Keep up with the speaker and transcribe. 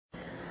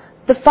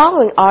The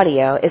following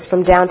audio is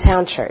from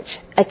Downtown Church,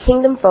 a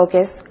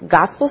kingdom-focused,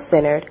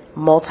 gospel-centered,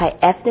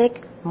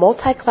 multi-ethnic,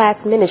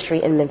 multi-class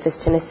ministry in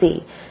Memphis,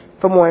 Tennessee.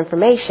 For more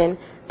information,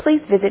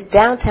 please visit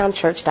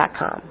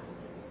downtownchurch.com.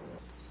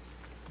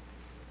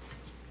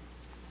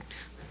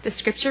 The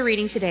scripture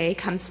reading today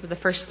comes from the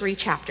first 3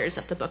 chapters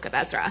of the book of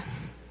Ezra.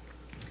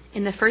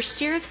 In the first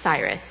year of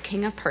Cyrus,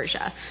 king of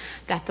Persia,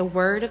 that the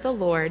word of the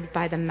Lord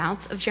by the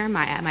mouth of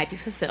Jeremiah might be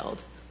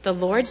fulfilled, the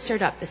Lord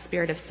stirred up the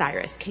spirit of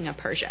Cyrus, king of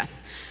Persia,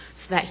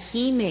 so that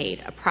he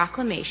made a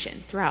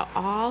proclamation throughout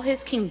all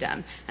his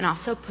kingdom and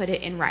also put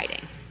it in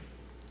writing.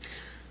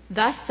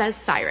 Thus says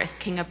Cyrus,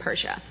 king of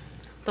Persia,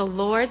 the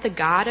Lord, the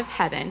God of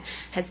heaven,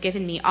 has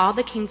given me all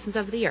the kingdoms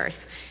of the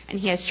earth,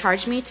 and he has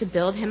charged me to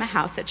build him a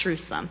house at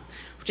Jerusalem,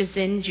 which is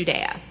in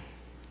Judea.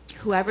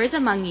 Whoever is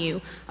among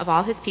you of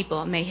all his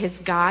people, may his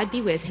God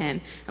be with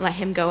him, and let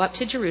him go up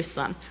to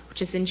Jerusalem,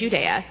 which is in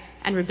Judea,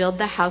 and rebuild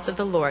the house of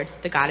the Lord,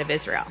 the God of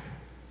Israel.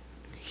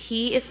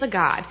 He is the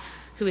God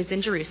who is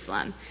in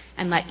Jerusalem,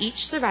 and let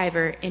each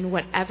survivor in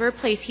whatever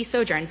place he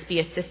sojourns be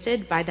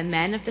assisted by the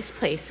men of this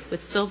place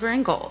with silver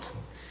and gold,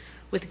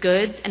 with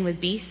goods and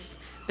with beasts,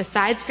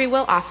 besides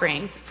freewill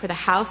offerings for the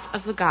house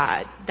of the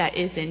God that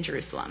is in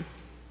Jerusalem.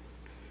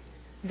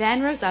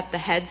 Then rose up the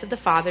heads of the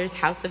fathers'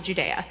 house of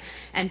Judea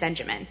and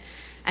Benjamin,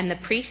 and the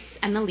priests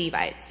and the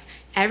Levites,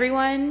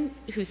 everyone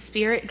whose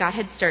spirit God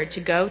had stirred to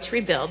go to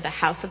rebuild the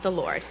house of the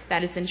Lord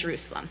that is in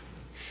Jerusalem.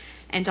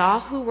 And all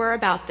who were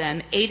about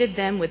them aided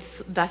them with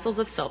vessels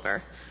of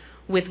silver,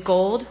 with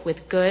gold,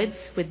 with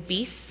goods, with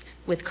beasts,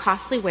 with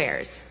costly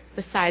wares,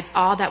 besides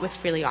all that was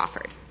freely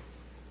offered.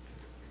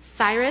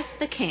 Cyrus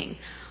the king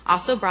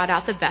also brought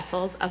out the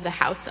vessels of the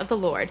house of the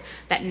Lord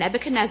that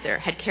Nebuchadnezzar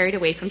had carried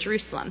away from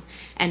Jerusalem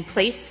and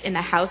placed in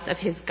the house of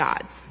his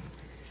gods.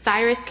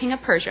 Cyrus, king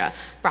of Persia,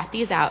 brought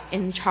these out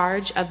in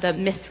charge of the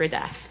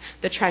Mithridath,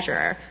 the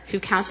treasurer, who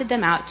counted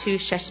them out to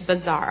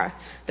Sheshbazzar,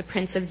 the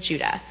prince of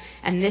Judah.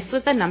 And this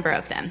was the number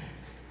of them: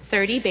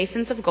 30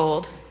 basins of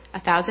gold,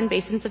 1,000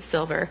 basins of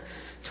silver,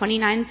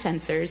 29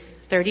 censers,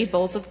 30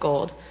 bowls of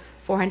gold,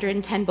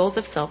 410 bowls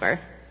of silver,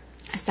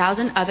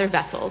 1,000 other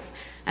vessels,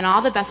 and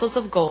all the vessels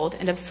of gold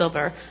and of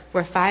silver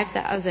were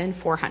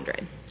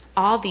 5,400.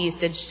 All these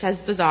did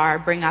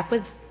Sheshbazzar bring up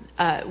with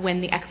when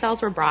the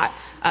exiles were brought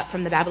up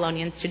from the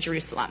Babylonians to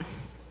Jerusalem.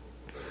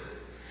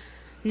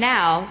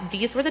 Now,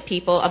 these were the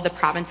people of the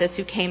provinces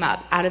who came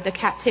up out of the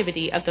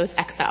captivity of those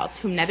exiles,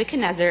 whom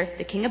Nebuchadnezzar,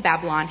 the king of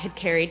Babylon, had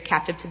carried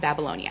captive to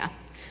Babylonia.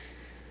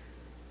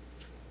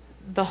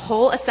 The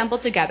whole assembled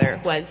together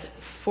was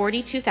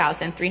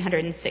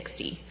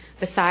 42,360,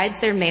 besides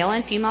their male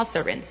and female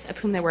servants, of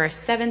whom there were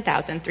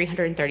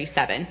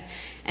 7,337,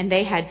 and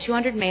they had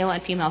 200 male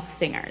and female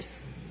singers.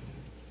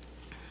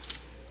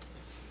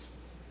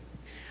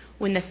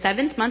 When the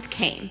 7th month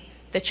came,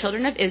 the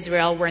children of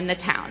Israel were in the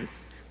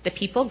towns. The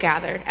people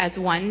gathered as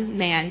one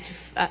man to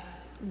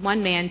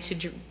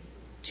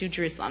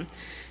Jerusalem.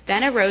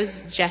 Then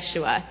arose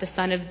Jeshua, the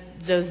son of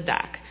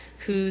Jozadak,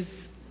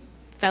 whose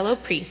fellow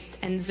priest,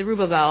 and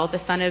Zerubbabel, the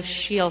son of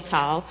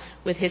Shealtiel,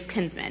 with his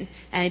kinsmen,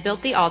 and they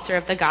built the altar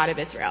of the God of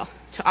Israel,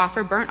 to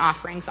offer burnt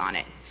offerings on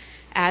it,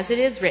 as it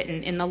is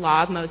written in the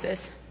law of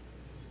Moses,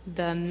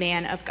 the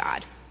man of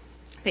God.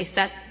 They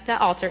set the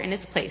altar in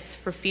its place,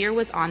 for fear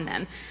was on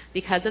them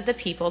because of the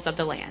peoples of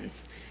the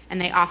lands. And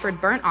they offered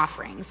burnt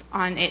offerings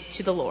on it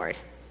to the Lord,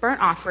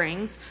 burnt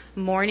offerings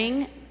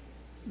morning,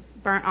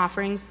 burnt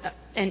offerings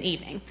and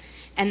evening.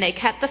 And they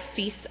kept the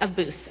feast of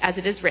booths, as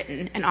it is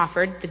written, and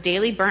offered the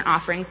daily burnt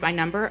offerings by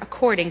number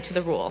according to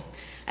the rule,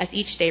 as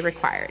each day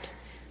required.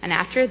 And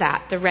after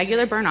that, the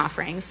regular burnt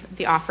offerings,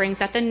 the offerings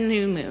at the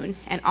new moon,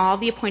 and all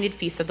the appointed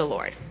feasts of the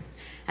Lord,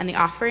 and the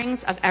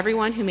offerings of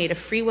everyone who made a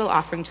free will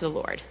offering to the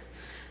Lord.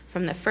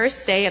 From the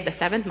first day of the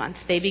 7th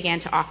month, they began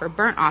to offer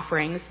burnt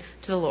offerings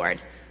to the Lord.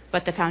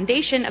 But the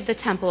foundation of the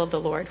temple of the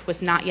Lord was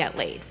not yet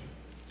laid.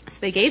 So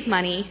they gave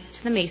money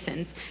to the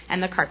masons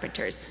and the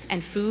carpenters,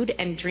 and food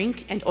and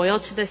drink and oil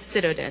to the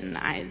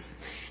Sidonians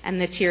and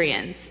the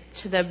Tyrians,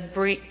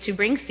 to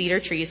bring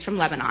cedar trees from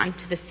Lebanon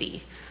to the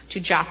sea,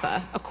 to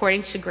Joppa,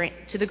 according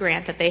to the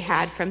grant that they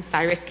had from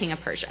Cyrus, king of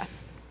Persia.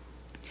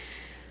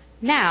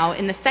 Now,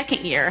 in the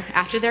 2nd year,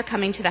 after their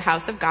coming to the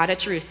house of God at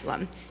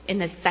Jerusalem, in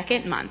the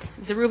 2nd month,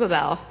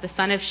 Zerubbabel, the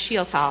son of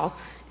Shealtiel,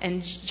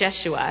 and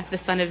Jeshua, the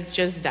son of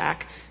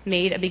Jozadak,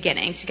 made a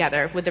beginning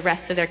together with the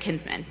rest of their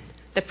kinsmen,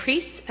 the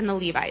priests and the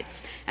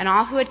Levites, and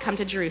all who had come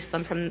to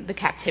Jerusalem from the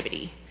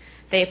captivity.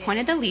 They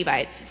appointed the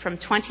Levites from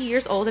 20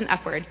 years old and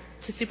upward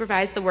to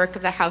supervise the work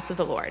of the house of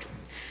the Lord.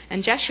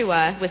 And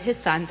Jeshua with his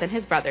sons and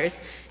his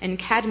brothers, and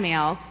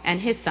Kadmiel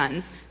and his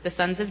sons, the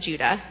sons of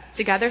Judah,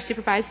 together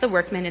supervised the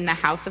workmen in the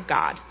house of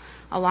God,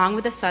 along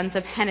with the sons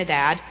of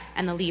Henadad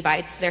and the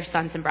Levites, their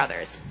sons and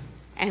brothers.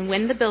 And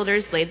when the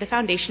builders laid the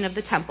foundation of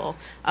the temple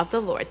of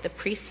the Lord, the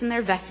priests in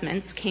their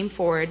vestments came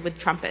forward with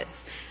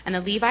trumpets, and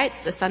the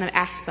Levites, the son of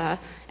Asaph,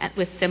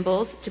 with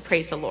cymbals to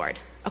praise the Lord,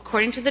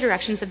 according to the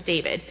directions of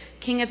David,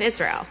 king of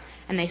Israel.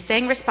 And they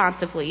sang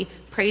responsively,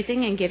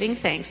 praising and giving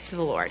thanks to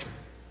the Lord.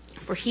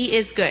 For he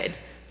is good,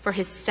 for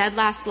his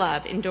steadfast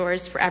love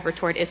endures forever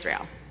toward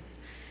Israel."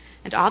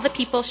 And all the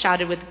people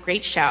shouted with a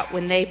great shout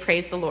when they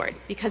praised the Lord,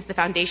 because the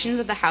foundations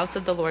of the house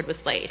of the Lord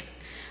was laid.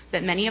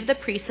 That many of the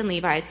priests and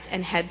Levites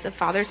and heads of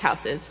fathers'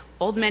 houses,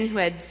 old men who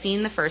had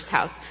seen the first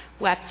house,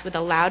 wept with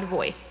a loud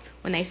voice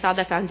when they saw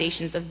the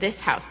foundations of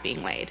this house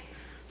being laid.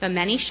 But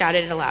many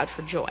shouted aloud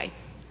for joy,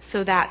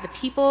 so that the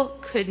people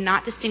could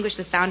not distinguish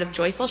the sound of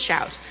joyful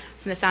shout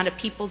from the sound of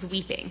people's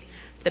weeping.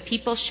 The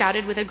people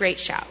shouted with a great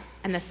shout,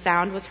 and the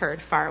sound was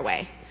heard far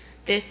away.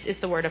 This is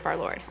the word of our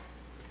Lord.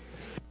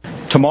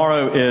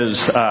 Tomorrow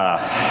is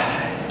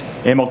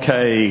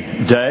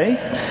MLK Day,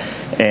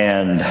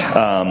 and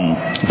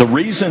the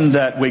reason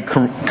that we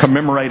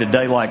commemorate a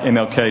day like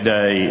MLK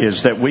Day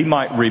is that we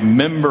might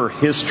remember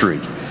history,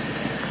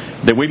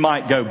 that we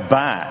might go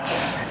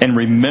back and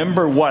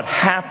remember what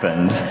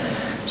happened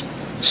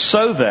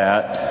so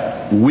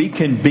that we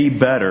can be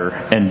better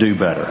and do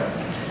better.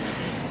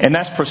 And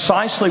that's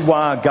precisely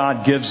why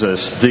God gives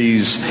us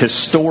these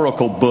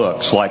historical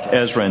books like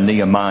Ezra and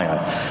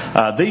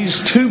Nehemiah.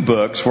 These two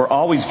books were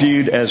always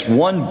viewed as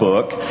one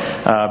book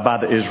by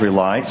the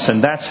Israelites,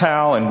 and that's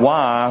how and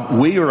why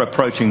we are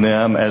approaching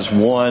them as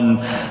one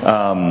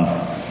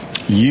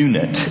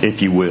unit,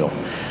 if you will.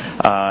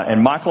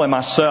 And Michael and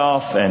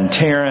myself and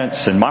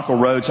Terrence and Michael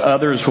Rhodes,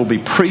 others will be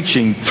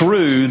preaching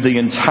through the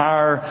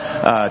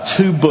entire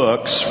two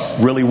books,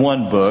 really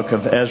one book,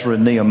 of Ezra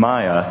and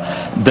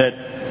Nehemiah,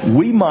 that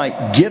we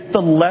might get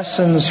the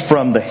lessons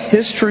from the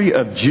history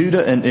of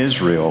Judah and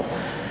Israel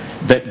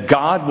that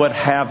God would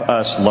have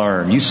us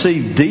learn. You see,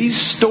 these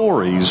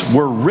stories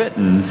were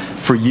written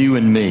for you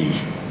and me,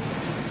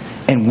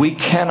 and we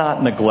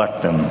cannot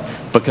neglect them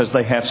because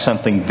they have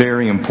something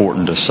very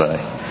important to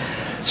say.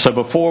 So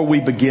before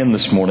we begin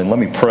this morning, let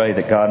me pray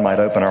that God might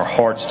open our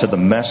hearts to the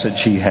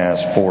message He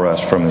has for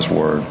us from His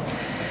Word.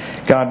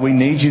 God, we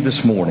need You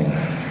this morning.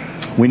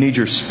 We need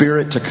Your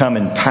Spirit to come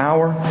in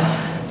power,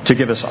 to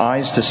give us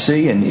eyes to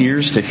see and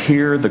ears to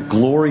hear the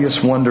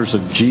glorious wonders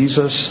of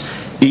Jesus,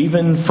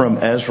 even from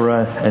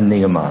Ezra and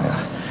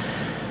Nehemiah.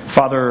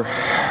 Father,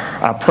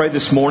 I pray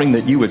this morning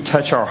that You would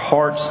touch our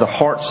hearts, the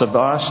hearts of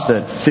us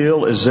that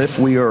feel as if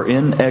we are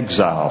in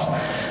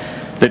exile,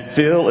 that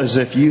feel as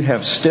if You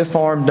have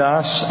stiff-armed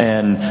us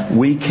and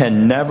we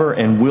can never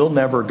and will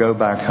never go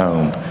back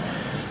home.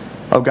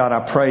 Oh God, I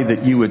pray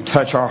that You would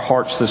touch our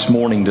hearts this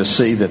morning to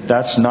see that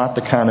that's not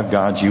the kind of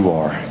God You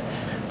are.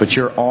 But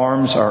Your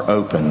arms are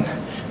open,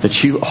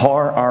 that You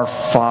are our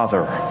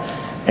Father,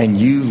 and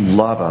You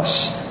love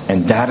us,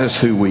 and that is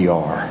who we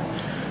are.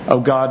 Oh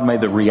God, may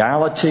the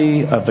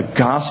reality of the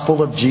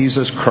gospel of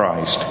Jesus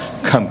Christ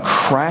come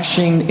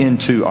crashing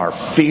into our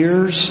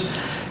fears,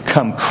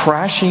 come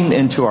crashing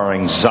into our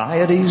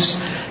anxieties,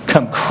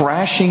 come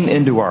crashing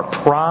into our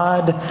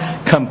pride,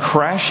 come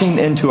crashing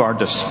into our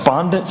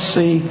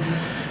despondency,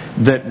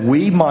 that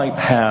we might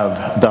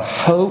have the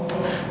hope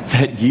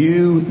that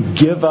You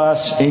give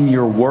us in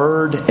Your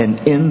Word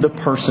and in the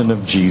person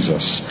of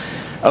Jesus.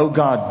 Oh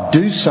God,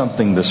 do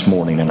something this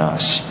morning in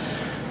us.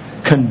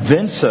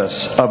 Convince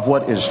us of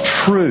what is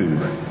true,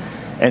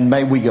 and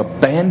may we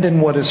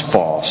abandon what is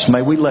false.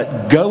 May we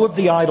let go of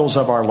the idols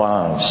of our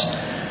lives.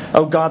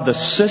 Oh God, the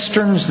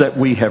cisterns that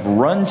we have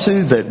run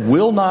to that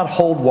will not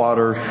hold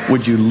water,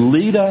 would You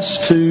lead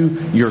us to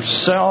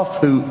Yourself,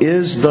 who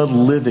is the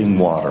living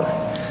water.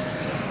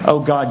 Oh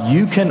God,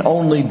 You can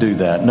only do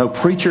that. No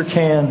preacher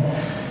can,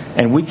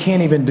 and we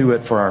can't even do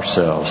it for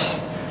ourselves.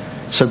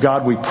 So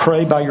God, we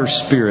pray by Your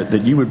Spirit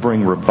that You would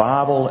bring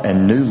revival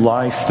and new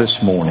life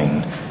this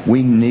morning.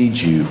 We need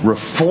You.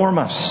 Reform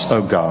us,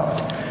 oh God,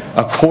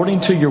 according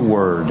to Your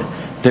Word,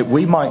 that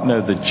we might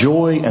know the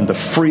joy and the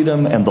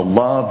freedom and the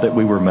love that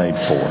we were made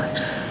for.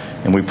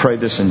 And we pray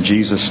this in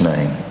Jesus'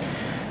 name.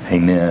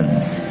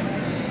 Amen.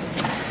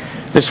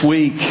 This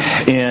week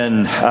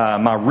in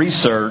my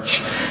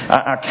research,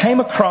 I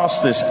came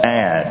across this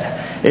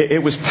ad.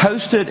 It was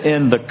posted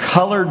in the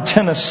Colored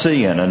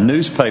Tennessean, a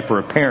newspaper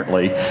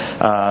apparently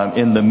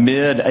in the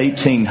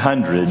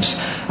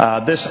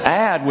mid-1800s. This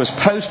ad was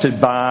posted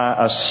by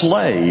a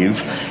slave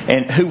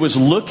who was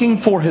looking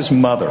for his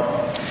mother.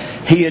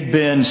 He had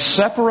been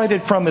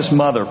separated from his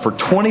mother for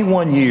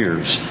 21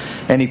 years,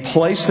 and he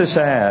placed this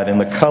ad in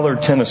the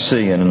Colored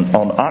Tennessean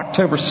on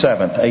October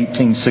 7th,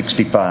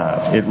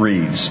 1865. It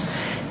reads,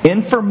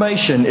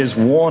 "Information is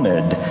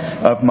wanted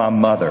of my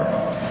mother,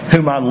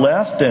 whom I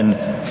left in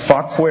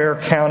Fauquier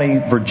County,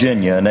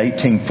 Virginia in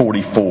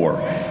 1844,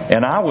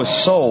 and I was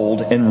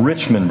sold in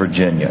Richmond,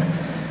 Virginia,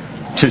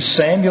 to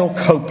Samuel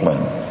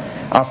Copeland.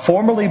 I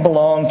formerly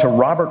belonged to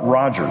Robert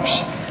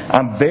Rogers.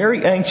 I'm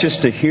very anxious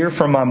to hear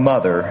from my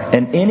mother,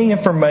 and any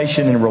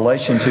information in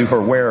relation to her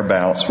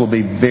whereabouts will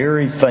be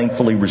very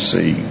thankfully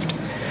received.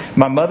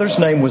 My mother's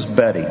name was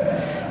Betty,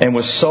 and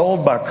was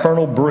sold by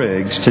Colonel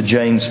Briggs to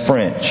James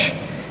French.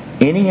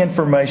 Any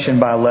information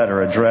by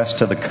letter addressed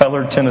to the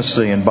Colored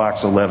Tennessean,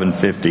 Box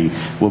 1150,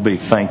 will be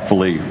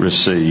thankfully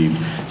received.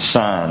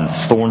 Signed,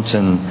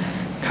 Thornton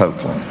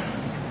Copeland."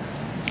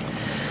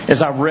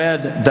 As I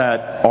read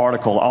that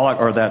article,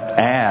 that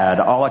ad,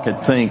 all I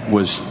could think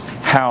was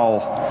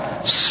how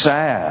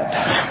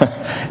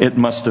sad it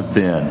must have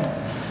been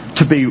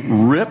to be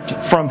ripped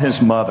from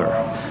his mother,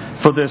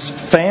 for this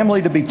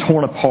family to be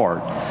torn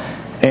apart,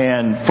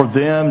 and for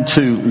them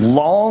to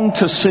long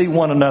to see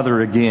one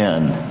another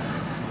again,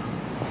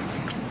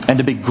 and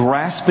to be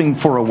grasping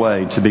for a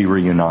way to be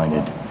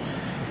reunited.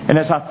 And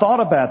as I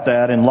thought about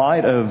that in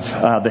light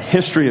of the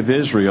history of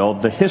Israel,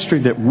 the history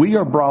that we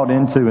are brought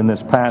into in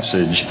this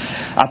passage,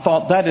 I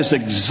thought that is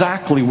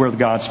exactly where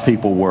God's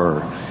people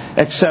were.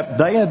 Except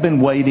they had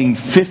been waiting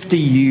 50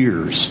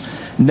 years.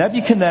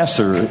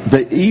 Nebuchadnezzar,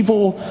 the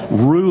evil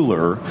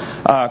ruler,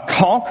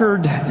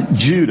 conquered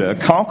Judah,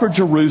 conquered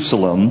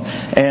Jerusalem,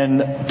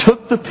 and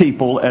took the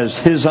people as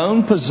his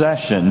own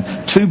possession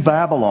to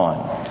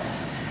Babylon.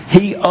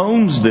 He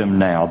owns them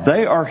now.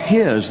 They are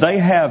his. They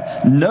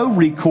have no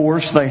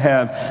recourse.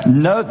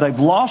 They've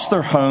lost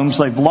their homes.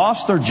 They've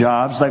lost their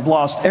jobs. They've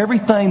lost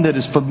everything that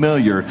is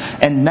familiar.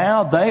 And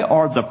now they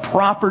are the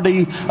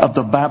property of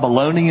the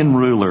Babylonian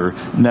ruler,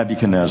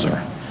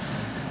 Nebuchadnezzar.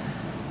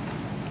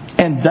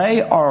 And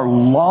they are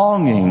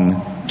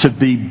longing to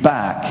be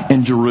back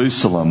in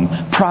Jerusalem,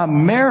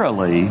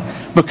 primarily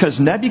because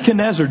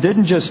Nebuchadnezzar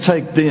didn't just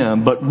take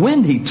them, but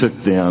when he took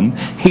them,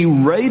 he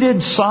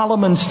raided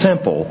Solomon's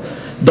temple,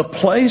 the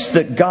place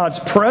that God's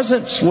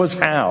presence was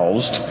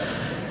housed.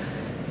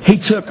 He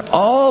took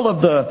all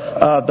of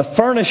the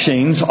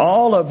furnishings,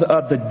 all of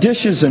the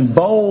dishes and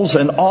bowls,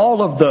 and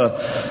all of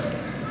the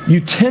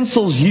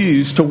utensils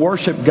used to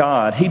worship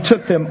God. He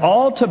took them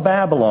all to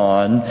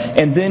Babylon,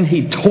 and then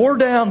he tore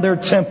down their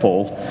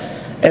temple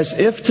as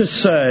if to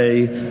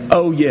say,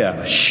 oh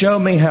yeah, show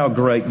me how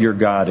great your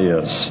God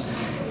is.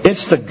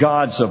 It's the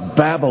gods of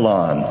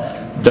Babylon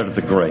that are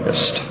the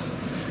greatest.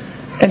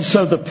 And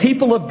so the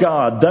people of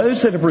God,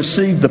 those that have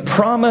received the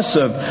promise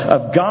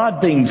of God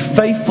being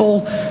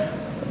faithful,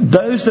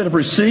 those that have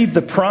received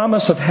the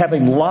promise of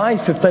having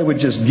life if they would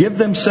just give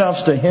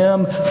themselves to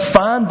Him,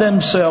 find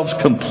themselves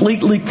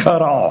completely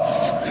cut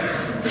off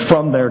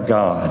from their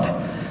God.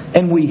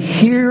 And we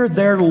hear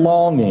their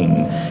longing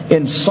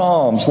in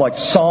Psalms like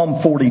Psalm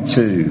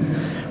 42,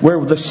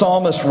 where the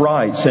psalmist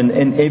writes,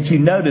 and if you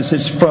notice,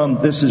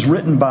 this is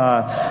written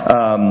by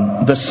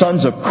the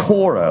sons of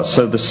Korah,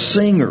 so the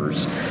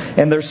singers,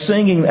 and they're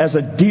singing, as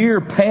a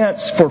deer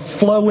pants for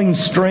flowing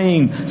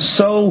stream,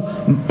 so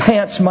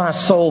pants my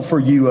soul for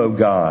you, O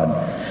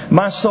God.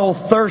 My soul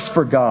thirsts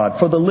for God,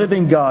 for the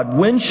living God.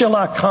 When shall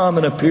I come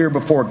and appear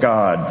before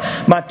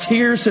God? My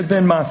tears have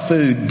been my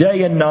food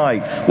day and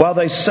night, while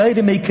they say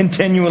to me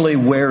continually,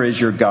 where is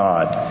your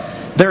God?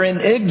 They're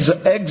in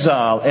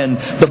exile, and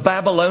the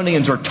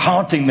Babylonians are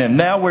taunting them.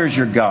 Now where's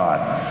your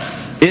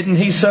God? Isn't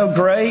He so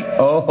great?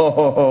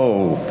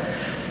 Oh.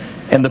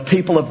 And the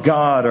people of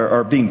God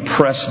are being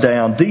pressed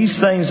down. These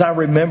things I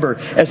remember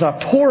as I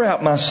pour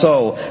out my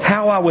soul,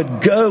 how I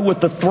would go with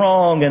the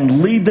throng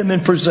and lead them in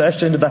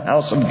procession to the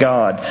house of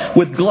God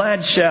with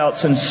glad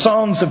shouts and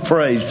songs of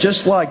praise,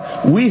 just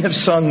like we have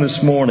sung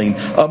this morning,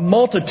 a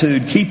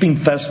multitude keeping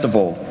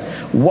festival.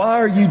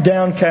 Why are you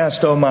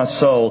downcast, O my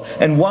soul?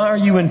 And why are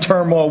you in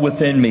turmoil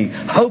within me?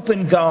 Hope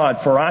in God,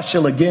 for I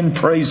shall again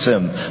praise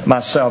Him, my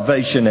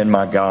salvation and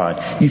my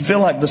God. You feel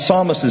like the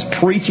psalmist is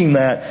preaching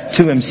that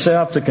to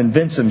himself to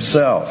convince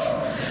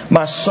himself.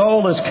 My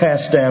soul is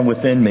cast down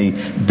within me.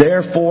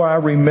 Therefore I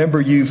remember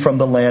you from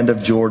the land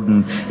of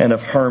Jordan, and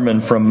of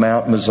Hermon from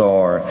Mount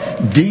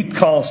Mizar. Deep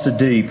calls to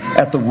deep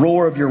at the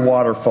roar of your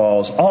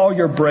waterfalls. All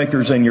your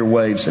breakers and your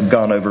waves have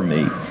gone over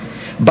me.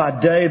 By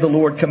day the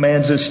Lord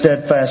commands His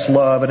steadfast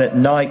love, and at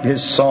night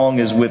His song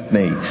is with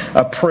me,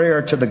 a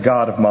prayer to the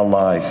God of my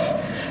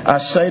life. I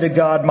say to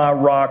God, my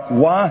rock,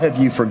 why have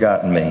you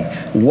forgotten me?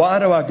 Why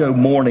do I go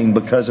mourning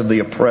because of the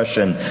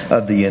oppression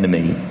of the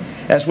enemy?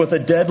 As with a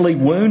deadly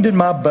wound in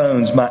my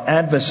bones, my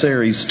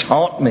adversaries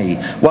taunt me,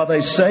 while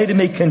they say to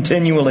me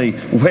continually,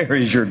 where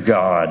is your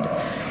God?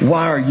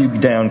 Why are you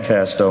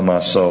downcast, O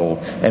my soul?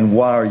 And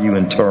why are you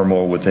in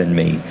turmoil within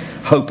me?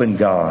 Hope in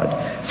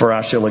God, for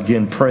I shall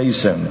again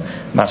praise Him,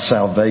 my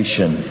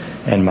salvation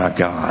and my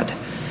God.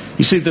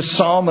 You see, the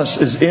psalmist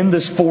is in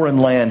this foreign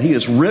land. He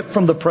is ripped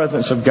from the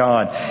presence of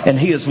God, and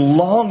he is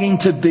longing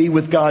to be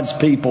with God's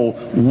people,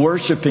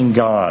 worshiping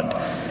God.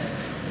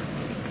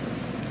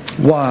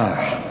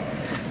 Why?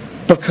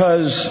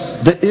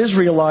 Because the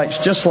Israelites,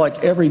 just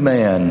like every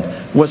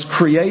man, was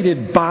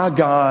created by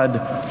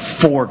God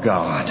for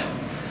God.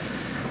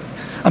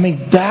 I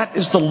mean, that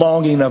is the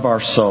longing of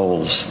our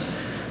souls.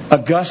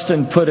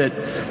 Augustine put it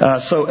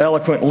so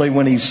eloquently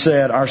when he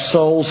said, our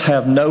souls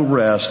have no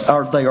rest.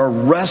 They are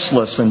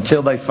restless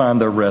until they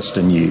find their rest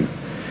in you.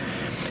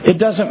 It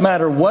doesn't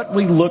matter what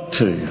we look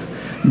to.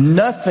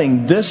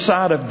 Nothing this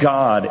side of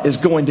God is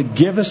going to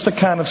give us the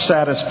kind of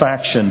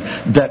satisfaction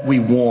that we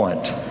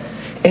want.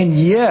 And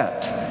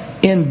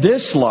yet, in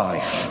this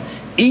life,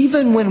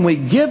 even when we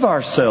give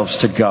ourselves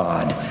to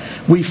God,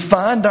 we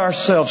find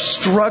ourselves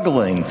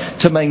struggling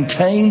to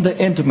maintain the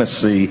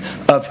intimacy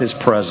of His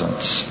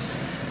presence.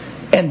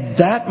 And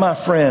that, my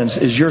friends,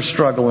 is your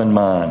struggle and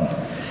mine.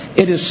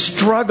 It is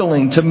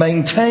struggling to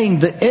maintain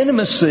the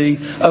intimacy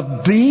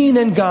of being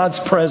in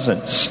God's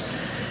presence.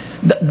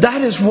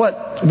 That is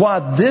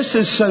why this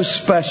is so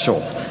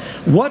special.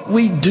 What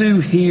we do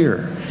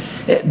here.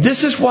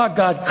 This is why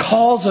God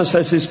calls us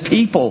as His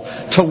people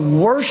to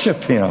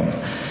worship Him.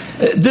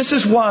 This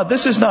is why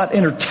this is not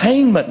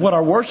entertainment, what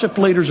our worship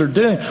leaders are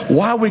doing.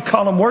 Why we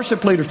call them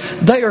worship leaders.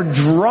 They are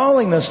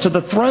drawing us to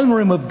the throne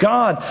room of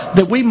God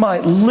that we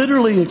might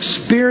literally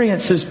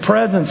experience His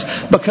presence,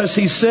 because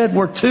He said,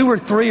 where 2 or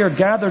 3 are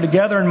gathered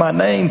together in My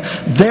name,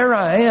 there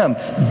I am.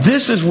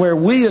 This is where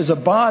we as a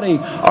body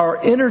are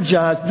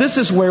energized. This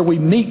is where we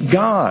meet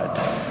God.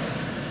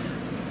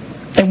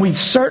 And we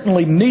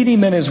certainly meet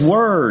Him in His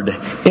Word,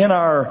 in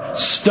our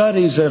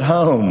studies at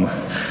home.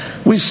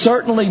 We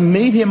certainly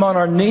meet Him on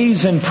our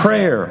knees in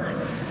prayer.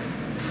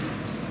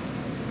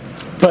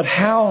 But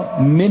how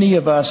many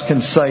of us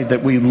can say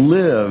that we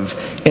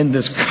live in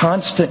this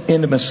constant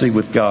intimacy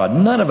with God?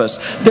 None of us.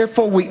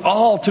 Therefore, we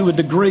all, to a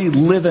degree,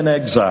 live in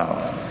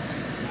exile.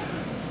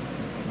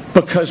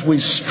 Because we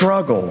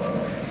struggle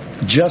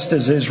just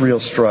as Israel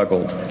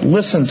struggled.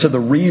 Listen to the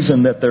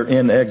reason that they're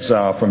in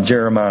exile from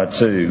Jeremiah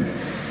 2.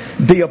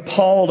 Be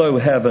appalled, O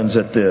heavens,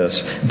 at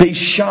this. Be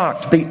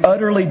shocked. Be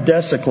utterly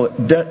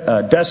desolate,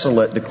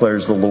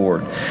 declares the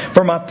Lord.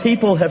 For my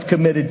people have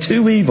committed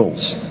 2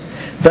 evils.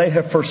 They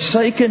have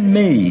forsaken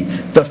Me,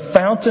 the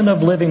fountain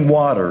of living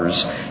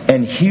waters,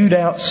 and hewed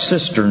out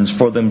cisterns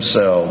for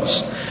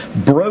themselves.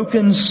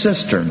 Broken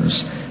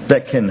cisterns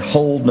that can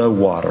hold no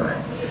water.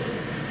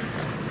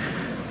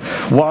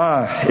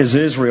 Why is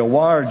Israel?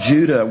 Why are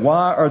Judah?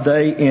 Why are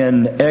they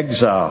in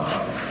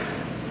exile?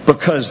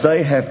 Because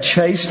they have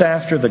chased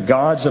after the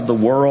gods of the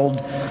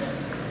world,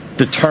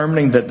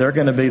 determining that they're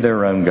going to be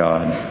their own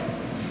God.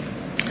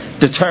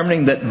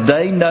 Determining that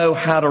they know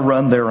how to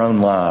run their own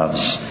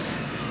lives.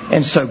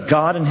 And so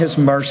God in His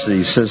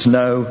mercy says,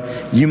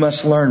 no, you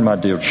must learn, my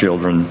dear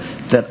children,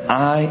 that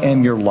I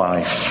am your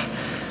life.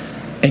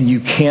 And you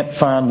can't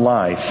find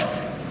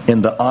life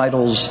in the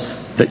idols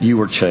that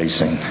you are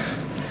chasing.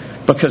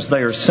 Because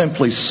they are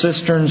simply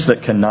cisterns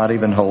that cannot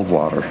even hold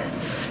water.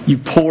 You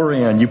pour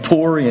in,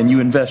 you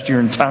invest your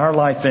entire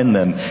life in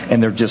them,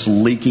 and they're just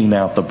leaking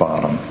out the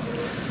bottom.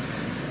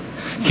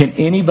 Can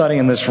anybody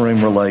in this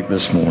room relate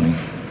this morning?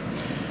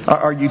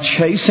 Are you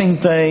chasing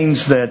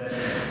things that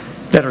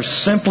are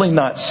simply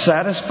not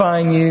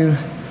satisfying you,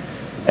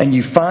 and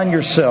you find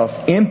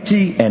yourself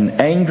empty and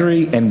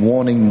angry and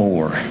wanting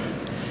more?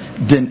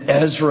 Then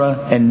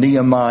Ezra and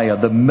Nehemiah,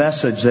 the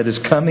message that is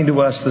coming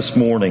to us this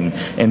morning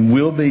and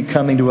will be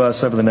coming to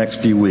us over the next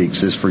few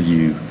weeks, is for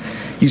you.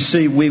 You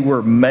see, we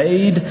were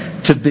made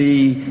to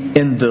be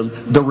in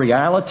the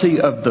reality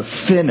of the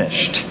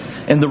finished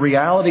and the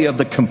reality of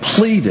the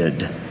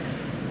completed,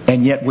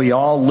 and yet we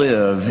all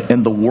live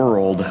in the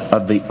world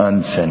of the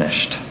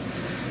unfinished.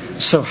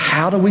 So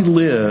how do we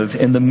live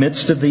in the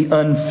midst of the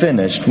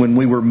unfinished when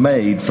we were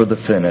made for the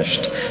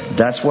finished?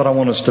 That's what I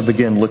want us to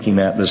begin looking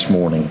at this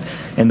morning.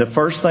 And the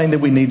first thing that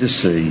we need to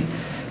see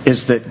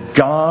is that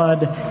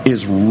God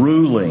is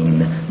ruling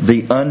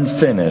the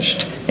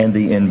unfinished and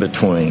the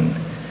in-between.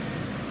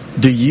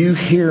 Do you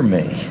hear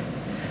me?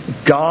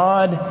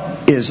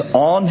 God is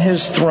on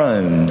His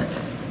throne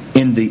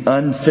in the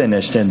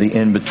unfinished and the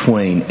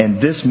in-between. And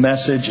this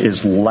message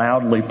is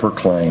loudly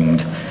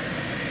proclaimed.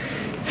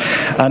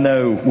 I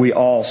know we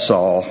all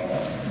saw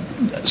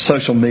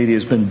social media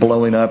has been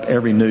blowing up.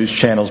 Every news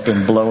channel has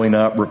been blowing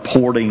up,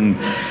 reporting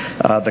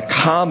the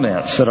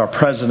comments that our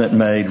president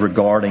made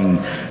regarding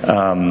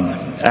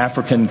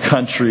African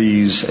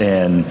countries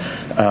and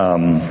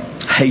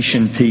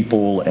Haitian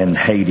people and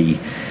Haiti.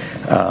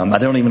 I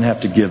don't even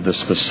have to give the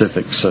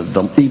specifics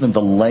of even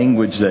the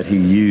language that he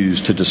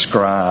used to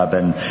describe.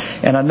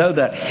 And I know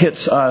that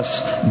hits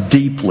us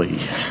deeply.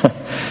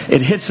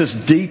 It hits us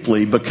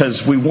deeply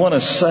because we want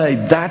to say,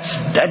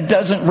 that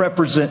doesn't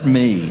represent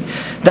me.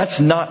 That's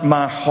not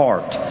my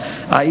heart.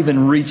 I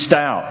even reached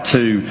out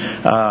to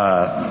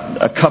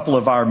a couple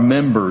of our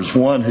members,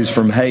 one who's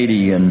from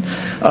Haiti and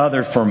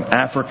other from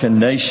African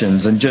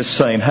nations, and just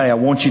saying, hey, I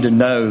want you to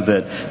know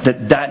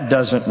that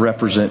doesn't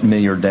represent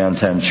me or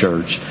Downtown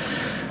Church.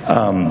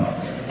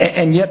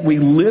 And yet we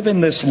live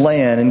in this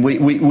land, and we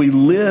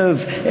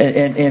live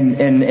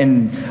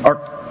and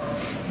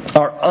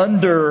are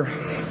under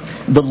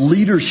the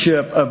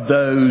leadership of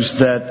those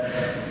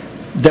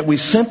that we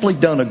simply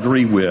don't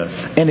agree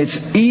with. And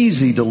it's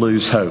easy to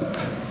lose hope.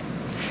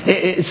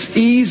 It's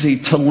easy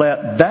to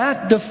let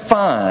that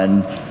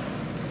define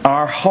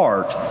our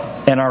heart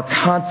and our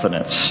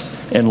confidence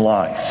in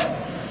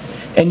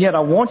life. And yet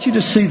I want you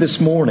to see this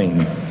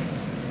morning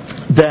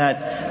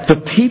that the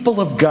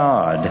people of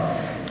God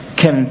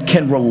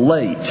can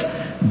relate.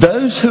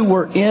 Those who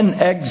were in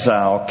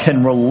exile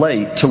can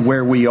relate to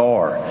where we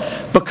are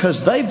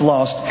because they've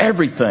lost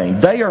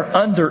everything. They are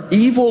under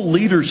evil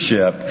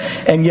leadership,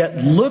 and yet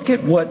look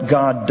at what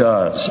God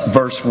does.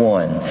 Verse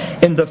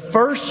 1. In the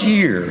first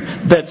year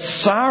that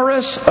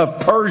Cyrus of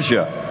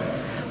Persia,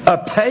 a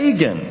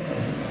pagan,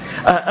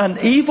 an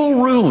evil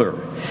ruler,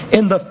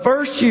 in the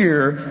first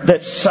year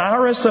that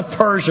Cyrus of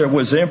Persia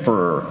was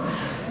emperor,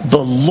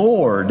 the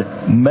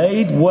Lord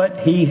made what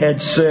He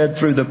had said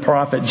through the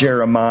prophet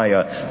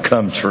Jeremiah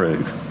come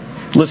true.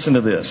 Listen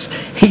to this.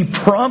 He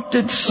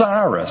prompted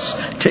Cyrus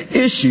to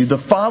issue the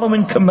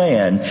following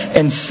command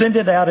and send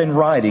it out in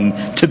writing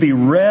to be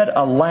read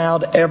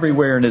aloud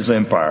everywhere in his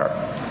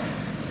empire.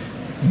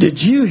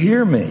 Did you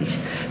hear me?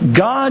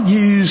 God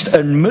used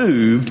and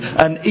moved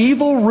an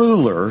evil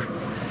ruler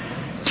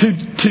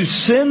to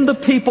send the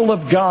people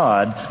of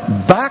God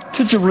back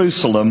to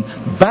Jerusalem,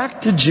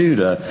 back to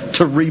Judah,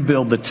 to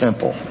rebuild the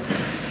temple.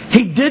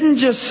 He didn't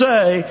just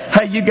say,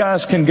 hey, you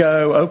guys can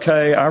go,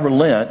 okay, I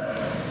relent.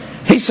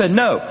 He said,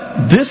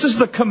 no, this is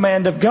the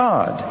command of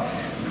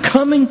God,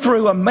 coming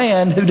through a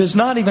man who does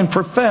not even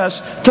profess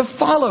to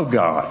follow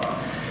God.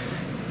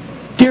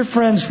 Dear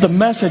friends, the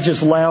message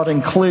is loud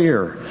and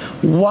clear.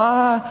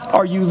 Why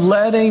are you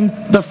letting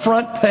the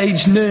front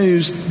page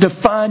news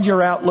define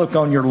your outlook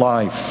on your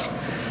life?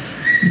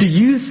 Do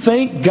you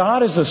think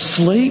God is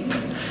asleep?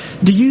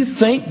 Do you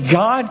think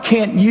God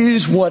can't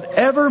use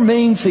whatever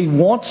means He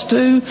wants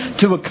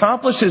to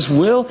accomplish His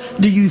will?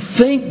 Do you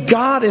think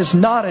God is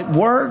not at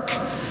work?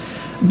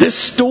 This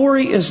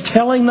story is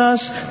telling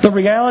us the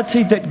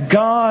reality that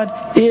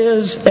God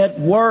is at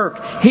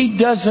work. He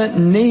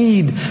doesn't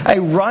need a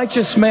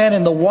righteous man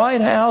in the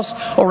White House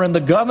or in the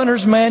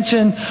governor's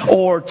mansion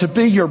or to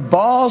be your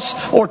boss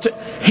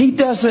He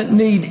doesn't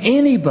need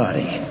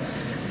anybody,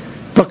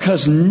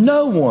 because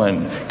no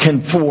one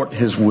can thwart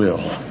His will.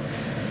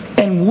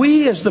 And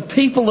we as the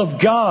people of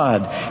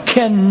God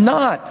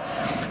cannot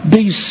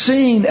be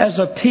seen as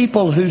a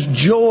people whose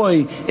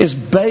joy is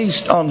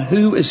based on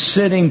who is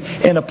sitting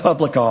in a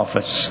public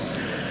office,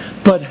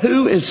 but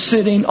who is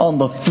sitting on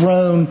the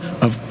throne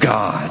of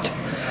God.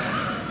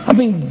 I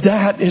mean,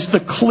 that is the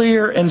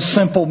clear and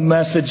simple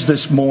message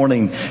this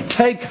morning.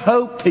 Take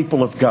hope,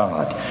 people of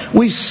God.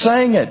 We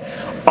sang it.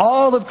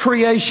 All of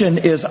creation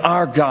is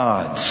our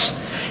God's.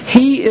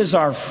 He is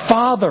our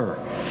Father,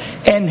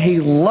 and He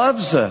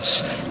loves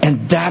us,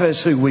 and that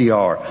is who we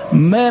are.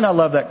 Man, I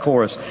love that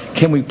chorus.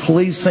 Can we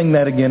please sing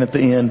that again at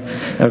the end?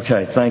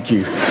 Okay, thank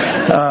you.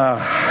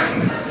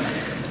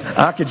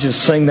 I could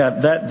just sing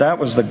that. That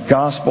was the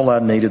gospel I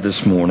needed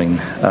this morning.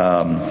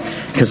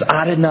 Because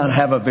I did not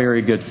have a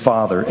very good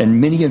father,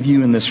 and many of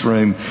you in this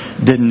room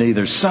didn't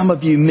either.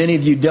 Many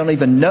of you don't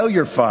even know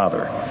your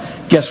father.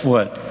 Guess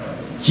what?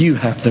 You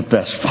have the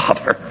best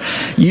father.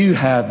 You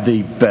have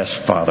the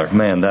best father.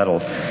 Man,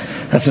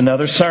 that's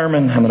another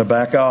sermon. I'm going to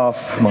back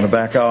off.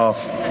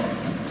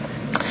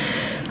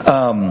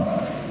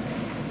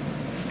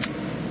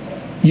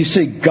 You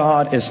see,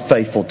 God is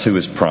faithful to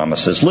His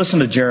promises. Listen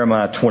to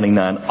Jeremiah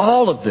 29.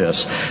 All of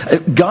this,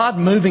 God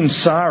moving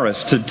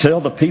Cyrus to tell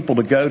the people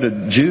to go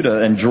to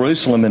Judah and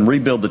Jerusalem and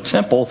rebuild the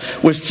temple,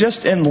 was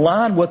just in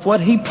line with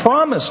what He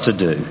promised to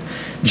do.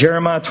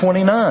 Jeremiah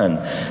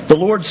 29. The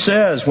Lord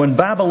says, when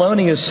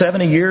Babylonia's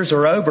 70 years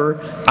are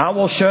over, I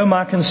will show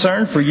my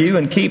concern for you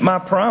and keep my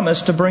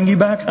promise to bring you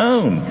back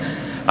home.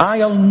 I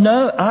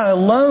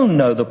alone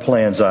know the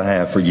plans I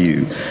have for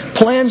you.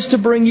 Plans to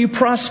bring you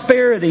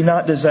prosperity,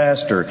 not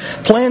disaster.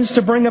 Plans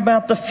to bring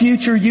about the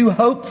future you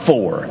hope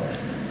for.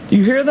 Do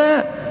you hear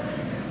that?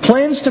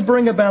 Plans to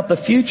bring about the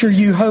future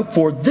you hope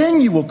for.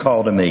 Then you will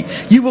call to me.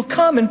 You will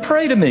come and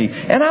pray to me,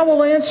 and I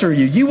will answer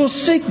you. You will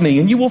seek me,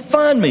 and you will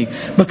find me,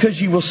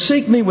 because you will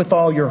seek me with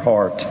all your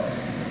heart.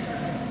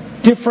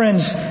 Dear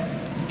friends,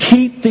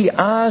 keep the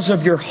eyes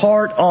of your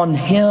heart on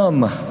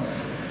Him.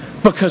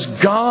 Because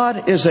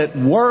God is at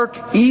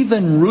work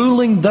even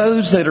ruling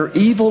those that are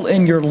evil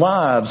in your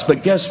lives.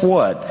 But guess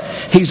what?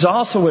 He's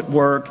also at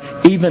work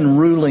even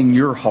ruling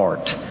your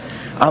heart.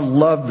 I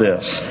love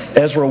this.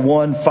 Ezra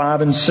 1,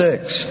 5 and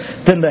 6.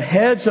 Then the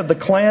heads of the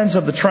clans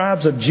of the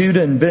tribes of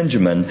Judah and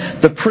Benjamin,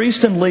 the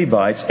priests and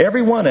Levites,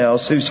 everyone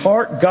else whose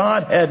heart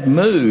God had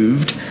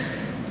moved,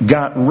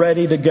 got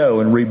ready to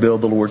go and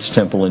rebuild the Lord's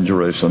temple in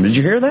Jerusalem. Did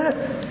you hear that?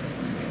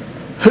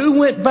 Who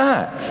went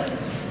back?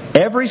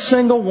 Every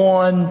single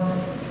one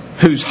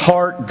whose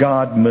heart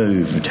God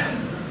moved.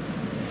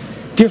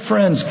 Dear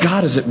friends,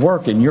 God is at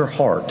work in your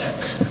heart.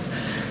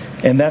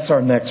 And that's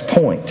our next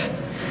point.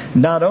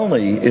 Not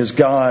only is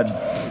God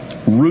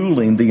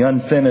ruling the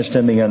unfinished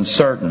and the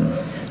uncertain,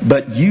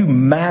 but you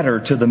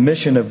matter to the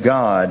mission of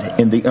God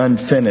in the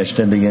unfinished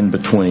and the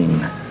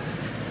in-between.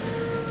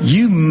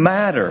 You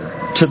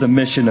matter to the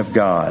mission of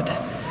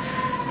God.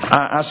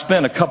 I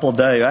spent a couple of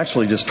days,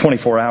 actually just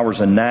 24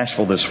 hours in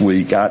Nashville this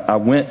week. I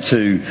went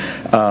to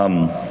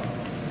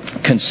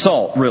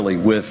consult really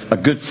with a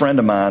good friend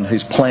of mine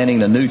who's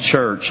planning a new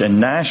church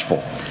in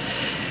Nashville.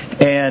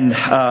 And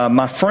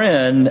my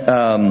friend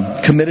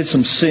committed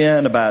some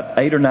sin about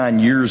 8 or 9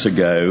 years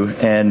ago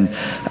and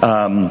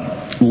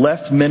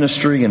left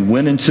ministry and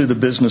went into the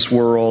business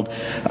world.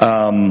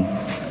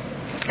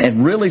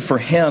 And really for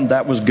him,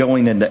 that was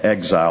going into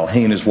exile,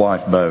 he and his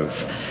wife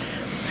both.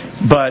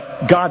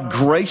 But God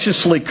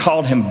graciously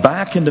called him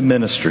back into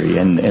ministry,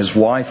 and his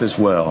wife as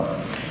well.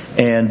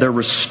 And they're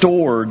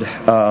restored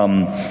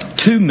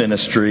to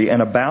ministry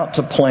and about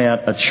to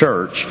plant a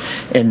church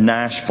in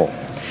Nashville.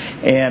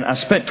 And I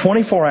spent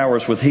 24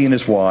 hours with he and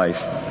his wife.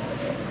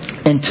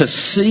 And to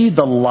see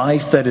the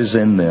life that is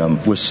in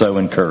them was so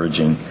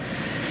encouraging.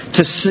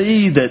 To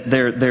see that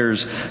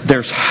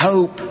there's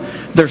hope,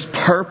 there's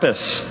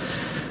purpose.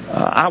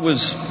 I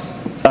was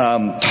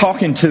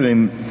talking to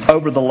him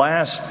over the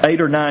last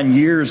 8 or 9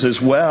 years as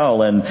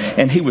well,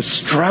 and he was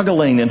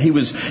struggling, and he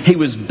was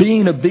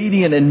being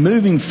obedient and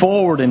moving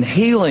forward and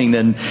healing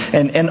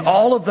and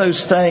all of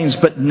those things.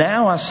 But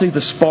now I see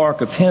the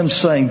spark of him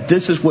saying,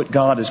 this is what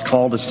God has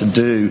called us to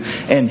do,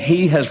 and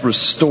He has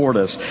restored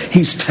us.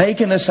 He's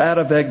taken us out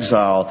of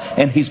exile,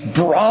 and He's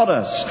brought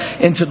us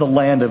into the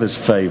land of His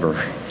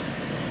favor.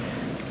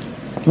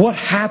 What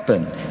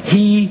happened?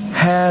 He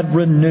had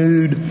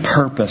renewed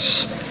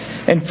purpose.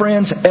 And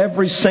friends,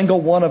 every single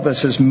one of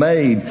us is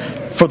made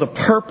for the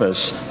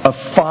purpose of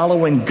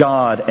following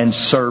God and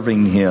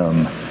serving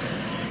Him.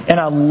 And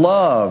I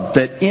love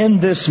that in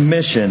this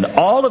mission,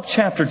 all of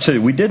chapter 2,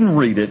 we didn't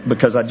read it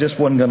because I just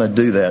wasn't going to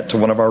do that to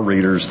one of our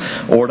readers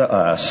or to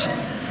us.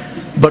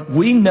 But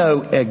we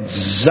know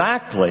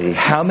exactly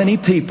how many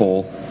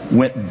people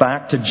went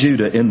back to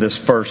Judah in this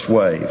first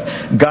wave.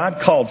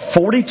 God called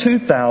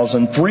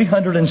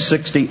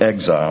 42,360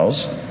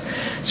 exiles,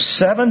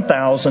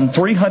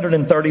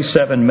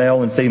 7,337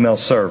 male and female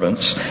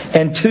servants,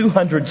 and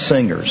 200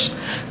 singers.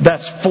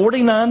 That's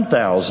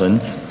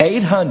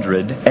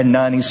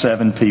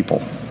 49,897 people.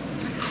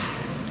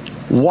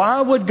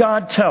 Why would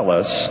God tell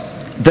us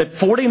that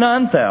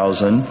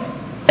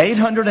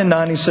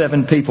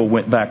 49,897 people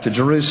went back to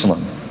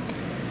Jerusalem?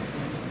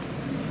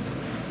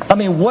 I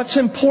mean, what's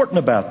important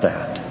about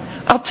that?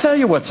 I'll tell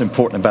you what's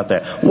important about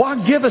that.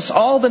 Why give us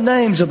all the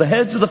names of the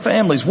heads of the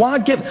families? Why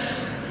give?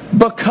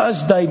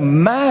 Because they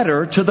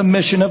matter to the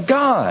mission of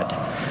God.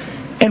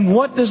 And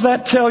what does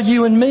that tell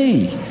you and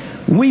me?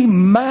 We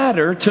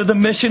matter to the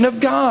mission of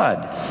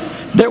God.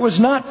 There was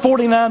not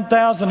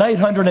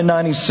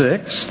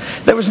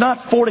 49,896. There was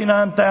not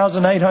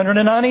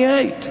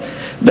 49,898.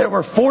 There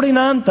were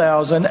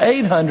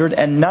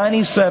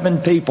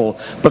 49,897 people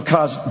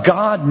because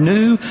God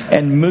knew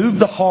and moved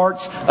the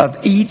hearts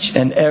of each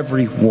and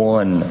every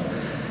one.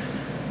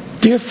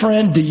 Dear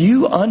friend, do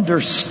you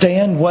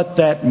understand what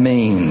that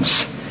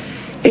means?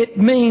 It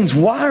means,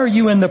 why are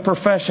you in the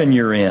profession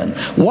you're in?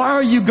 Why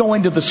are you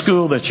going to the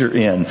school that you're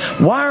in?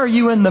 Why are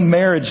you in the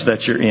marriage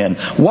that you're in?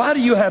 Why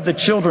do you have the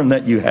children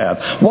that you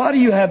have? Why do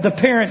you have the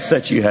parents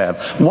that you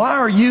have? Why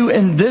are you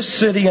in this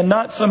city and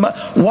not some?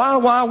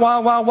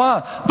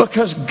 Why?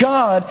 Because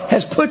God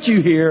has put you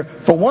here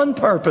for one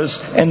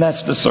purpose, and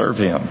that's to serve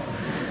Him.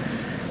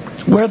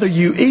 Whether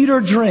you eat or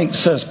drink,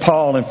 says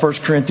Paul in 1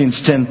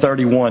 Corinthians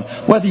 10:31,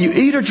 whether you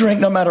eat or drink,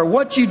 no matter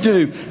what you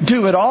do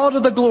it all to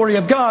the glory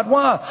of God.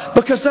 Why?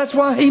 Because that's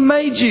why He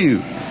made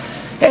you.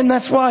 And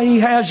that's why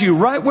He has you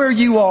right where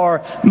you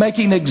are,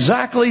 making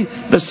exactly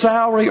the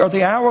salary or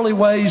the hourly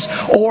wage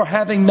or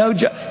having no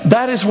job.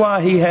 That is why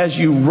He has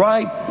you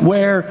right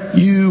where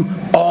you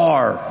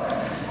are.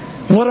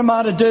 What am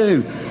I to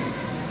do?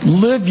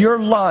 Live your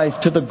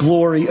life to the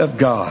glory of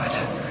God.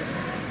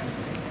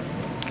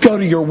 Go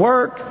to your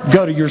work,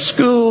 go to your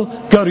school,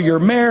 go to your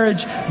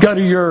marriage, go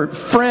to your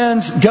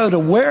friends, go to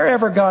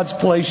wherever God's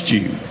placed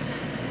you.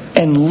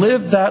 And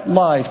live that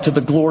life to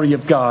the glory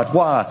of God.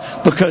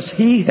 Why? Because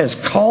He has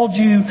called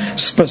you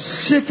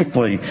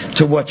specifically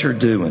to what you're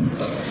doing.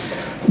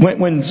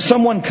 When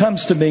someone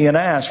comes to me and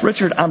asks,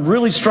 Richard, I'm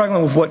really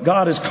struggling with what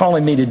God is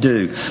calling me to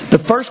do. The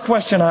first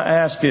question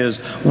I ask is,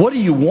 what do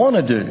you want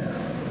to do?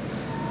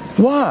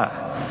 Why?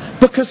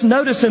 Because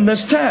notice in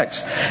this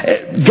text,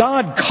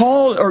 God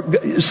called,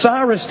 or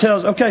Cyrus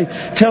tells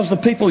the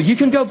people, you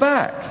can go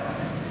back.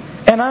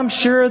 And I'm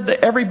sure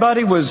that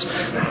everybody was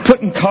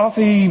putting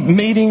coffee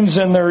meetings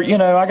and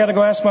I got to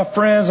go ask my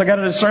friends, I got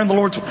to discern the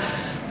Lord's.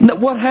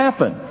 What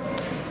happened?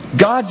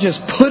 God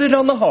just put it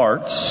on the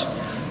hearts,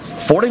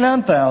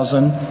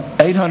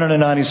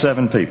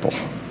 49,897 people.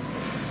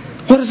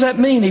 What does that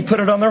mean? He put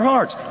it on their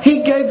hearts.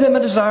 He gave them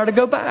a desire to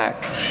go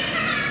back.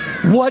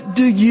 What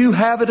do you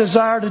have a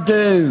desire to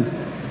do?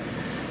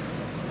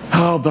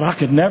 Oh, but I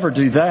could never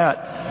do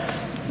that.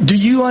 Do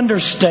you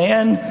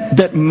understand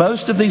that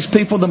most of these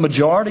people, the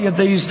majority of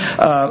these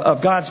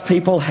of God's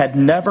people, had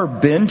never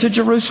been to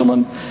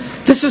Jerusalem?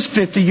 This is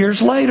 50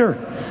 years later.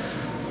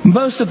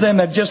 Most of them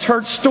had just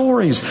heard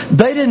stories.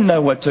 They didn't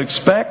know what to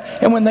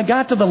expect. And when they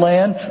got to the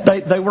land,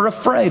 they were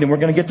afraid. And we're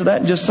going to get to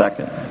that in just a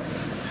second.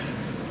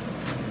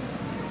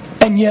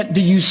 And yet,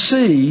 do you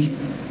see,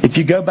 if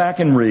you go back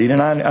and read, and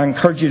I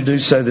encourage you to do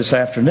so this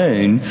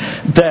afternoon,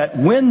 that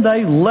when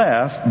they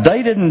left,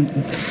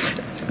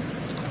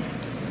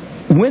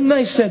 when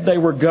they said they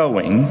were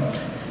going,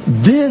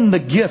 then the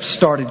gifts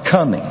started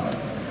coming.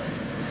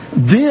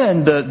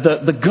 Then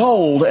the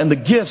gold and the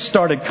gifts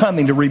started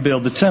coming to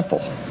rebuild the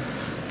temple.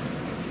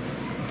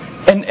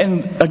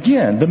 And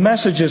again, the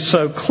message is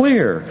so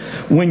clear.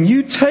 When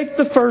you take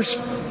the first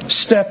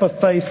step of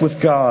faith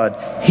with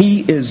God, He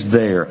is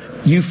there.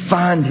 You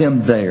find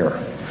Him there.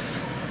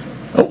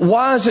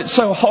 Why is it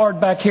so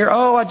hard back here?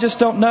 Oh, I just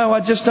don't know.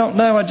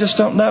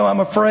 I'm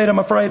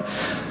afraid.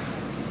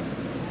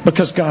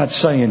 Because God's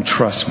saying,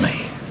 trust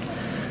me.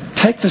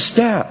 Take the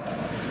step.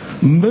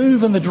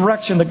 Move in the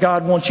direction that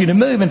God wants you to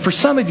move. And for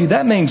some of you,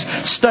 that means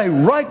stay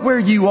right where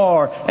you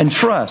are and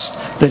trust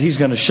that He's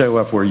going to show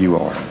up where you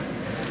are.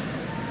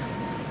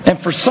 And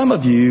for some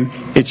of you,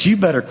 it's you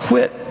better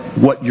quit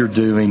what you're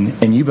doing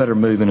and you better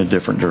move in a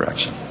different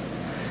direction.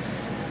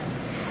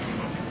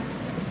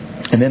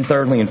 And then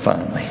thirdly and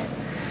finally,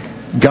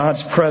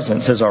 God's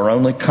presence is our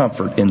only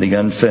comfort in the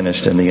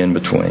unfinished and the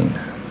in-between.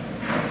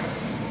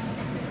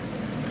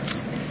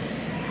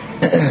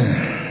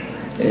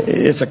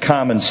 It's a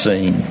common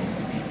scene.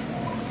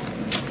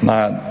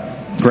 My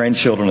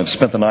grandchildren have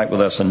spent the night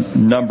with us a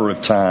number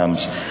of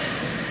times.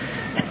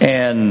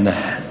 And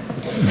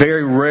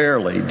very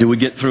rarely do we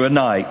get through a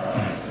night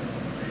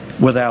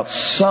without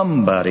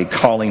somebody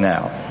calling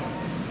out.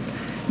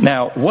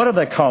 Now, what are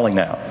they calling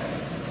out?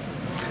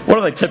 What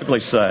do they typically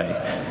say?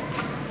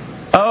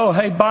 Oh,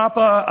 hey,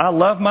 Papa, I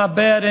love my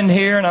bed in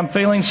here and I'm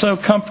feeling so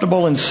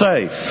comfortable and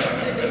safe.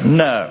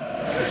 No.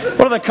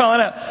 What are they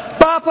calling out?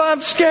 Papa,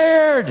 I'm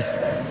scared.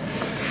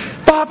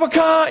 Papa,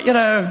 come,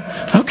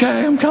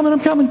 okay, I'm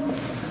coming.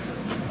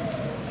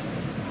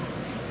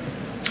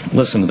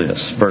 Listen to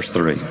this, verse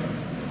 3.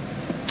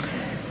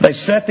 They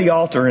set the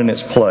altar in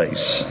its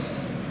place,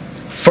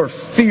 for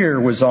fear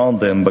was on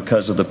them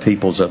because of the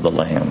peoples of the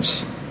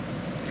lands.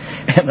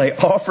 And they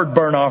offered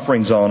burnt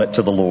offerings on it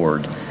to the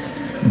Lord.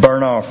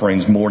 Burnt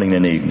offerings morning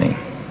and evening.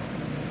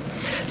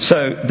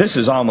 So this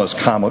is almost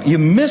comical. You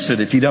miss it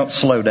if you don't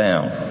slow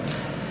down.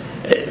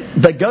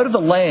 They go to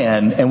the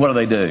land, and what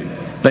do?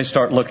 They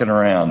start looking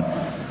around.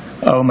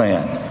 Oh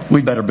man,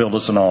 we better build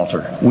us an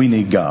altar. We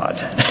need God.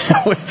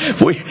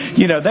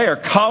 They are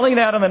calling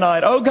out in the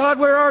night, oh God,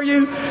 where are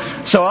you?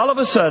 So all of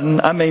a sudden,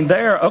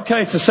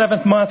 it's the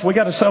 7th month. We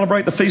got to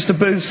celebrate the Feast of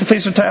Booths, the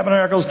Feast of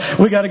Tabernacles.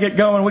 We got to get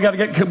going.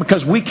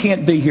 Because we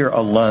can't be here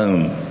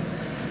alone.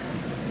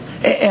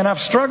 And I've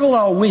struggled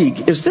all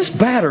week. Is this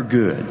bad or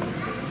good?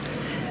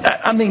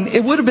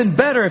 It would have been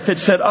better if it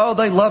said, oh,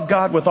 they love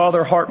God with all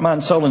their heart,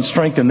 mind, soul, and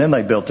strength, and then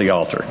they built the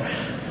altar.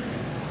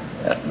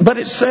 But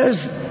it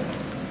says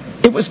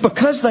it was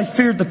because they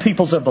feared the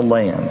peoples of the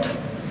land.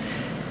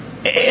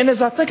 And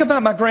as I think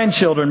about my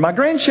grandchildren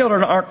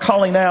aren't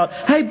calling out,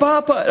 hey,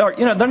 Papa, or,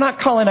 they're not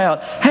calling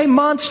out, hey,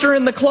 monster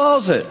in the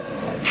closet.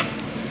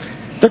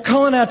 They're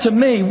calling out to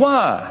me.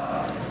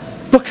 Why?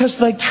 Because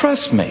they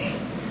trust me.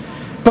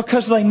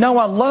 Because they know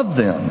I love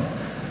them.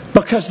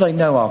 Because they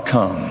know I'll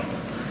come.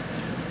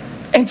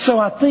 And so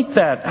I think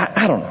that,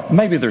 I don't know,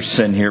 maybe there's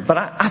sin here, but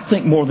I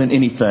think more than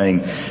anything,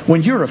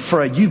 when you're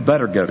afraid, you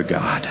better go to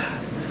God.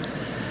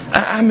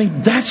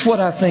 That's what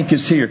I think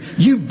is here.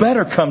 You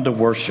better come to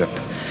worship.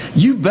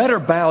 You better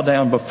bow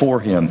down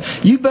before Him.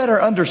 You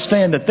better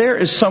understand that there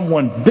is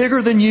someone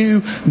bigger than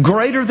you,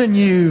 greater than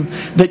you,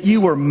 that you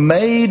were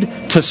made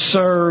to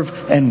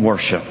serve and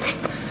worship.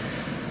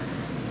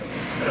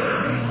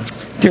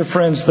 Dear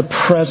friends, the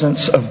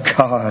presence of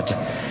God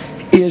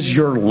is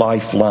your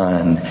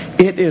lifeline.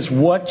 It is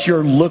what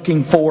you're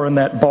looking for in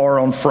that bar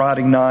on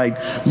Friday night,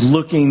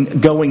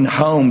 going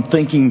home,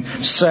 thinking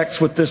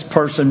sex with this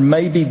person,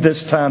 maybe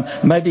this time,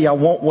 maybe I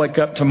won't wake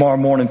up tomorrow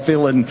morning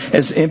feeling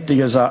as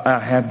empty as I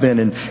have been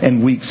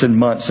in weeks and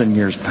months and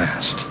years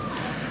past.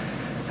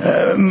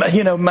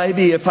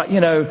 Maybe if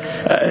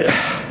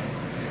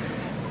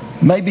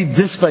maybe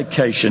this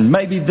vacation,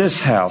 maybe this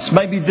house,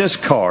 maybe this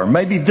car,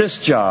 maybe this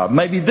job,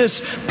 maybe this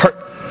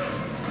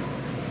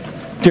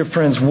Dear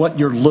friends, what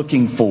you're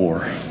looking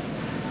for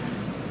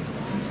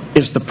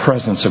is the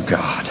presence of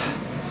God.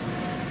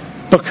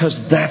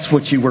 Because that's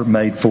what you were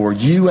made for.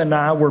 You and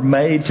I were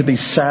made to be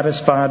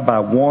satisfied by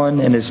one,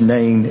 and His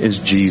name is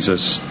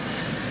Jesus.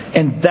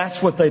 And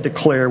that's what they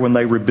declare when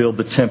they rebuild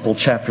the temple,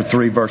 chapter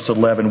 3, verse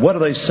 11. What are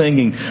they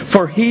singing?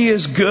 For He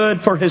is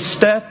good, for His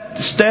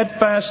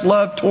steadfast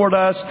love toward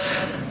us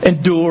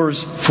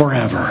endures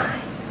forever.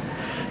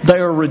 They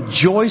are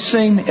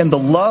rejoicing in the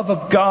love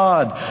of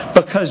God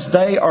because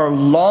they are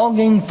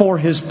longing for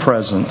His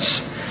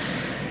presence.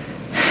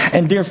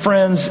 And dear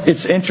friends,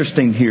 it's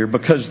interesting here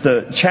because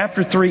the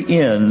chapter 3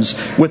 ends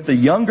with the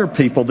younger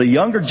people, the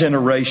younger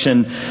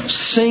generation,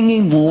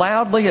 singing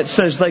loudly. It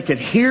says they could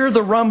hear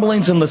the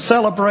rumblings and the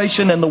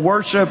celebration and the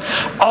worship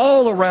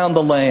all around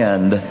the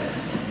land.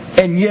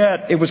 And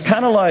yet it was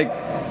kind of like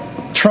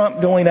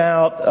Trump going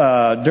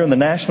out during the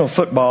national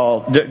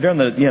football, during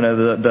the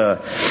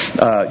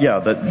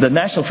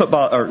national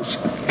football or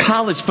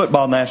college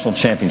football national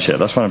championship.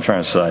 That's what I'm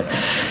trying to say.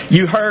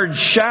 You heard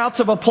shouts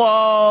of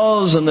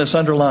applause and this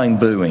underlying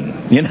booing,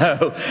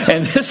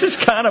 And this is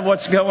kind of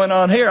what's going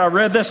on here. I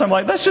read this. I'm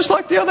like, that's just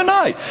like the other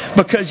night.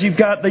 Because you've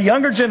got the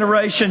younger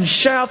generation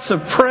shouts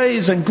of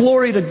praise and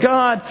glory to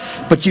God.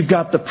 But you've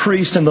got the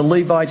priests and the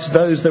Levites,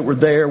 those that were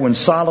there when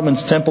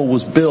Solomon's temple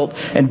was built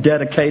and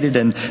dedicated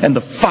and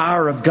the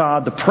fire of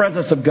God, the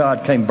presence of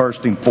God came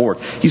bursting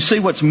forth. You see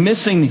what's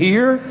missing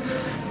here?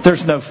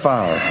 There's no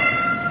fire.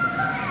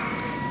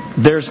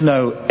 There's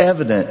no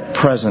evident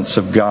presence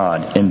of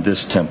God in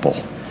this temple.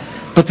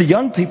 But the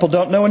young people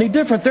don't know any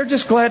different. They're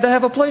just glad to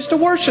have a place to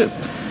worship.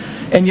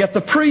 And yet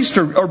the priests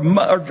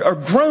are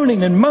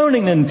groaning and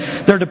moaning and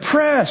they're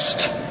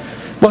depressed.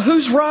 Well,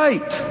 who's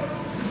right?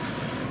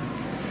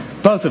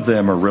 Both of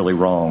them are really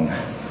wrong.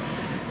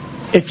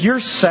 If you're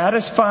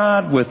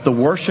satisfied with the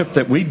worship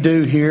that we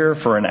do here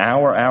for an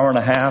hour, hour and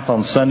a half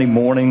on Sunday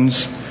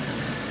mornings,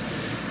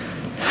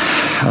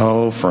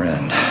 oh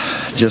friend,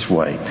 just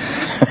wait.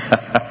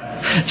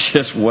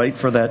 Just wait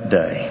for that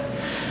day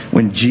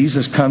when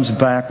Jesus comes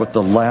back with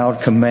the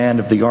loud command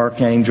of the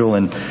archangel,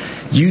 and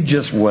you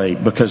just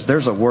wait, because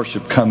there's a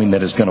worship coming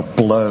that is going to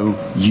blow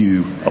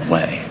you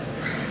away.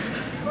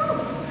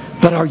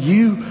 But are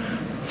you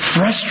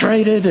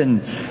frustrated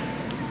and,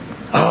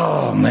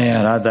 oh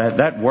man,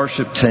 that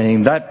worship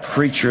team, that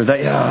preacher,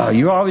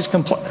 you always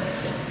complain.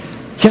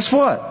 Guess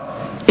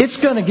what? It's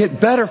going to get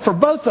better for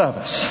both of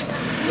us.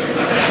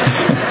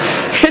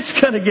 It's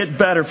going to get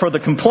better for the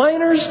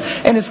complainers,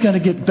 and it's going to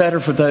get better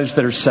for those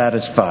that are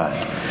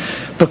satisfied.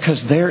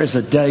 Because there is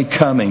a day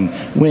coming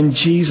when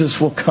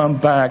Jesus will come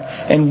back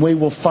and we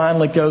will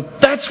finally go,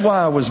 that's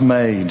why I was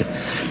made.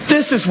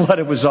 This is what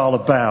it was all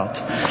about.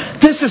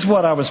 This is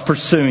what I was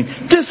pursuing.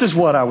 This is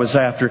what I was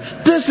after.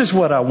 This is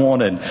what I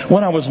wanted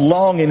when I was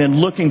longing and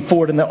looking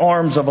for it in the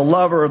arms of a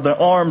lover, or the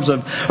arms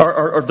of,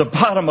 or the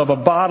bottom of a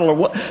bottle,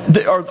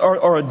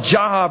 or a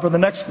job, or the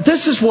next.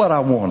 This is what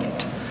I wanted.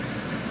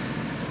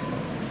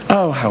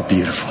 Oh, how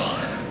beautiful.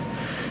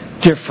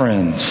 Dear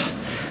friends,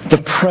 the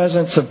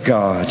presence of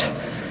God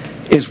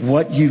is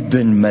what you've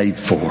been made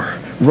for.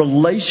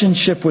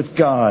 Relationship with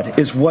God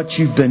is what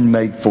you've been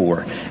made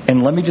for.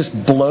 And let me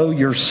just blow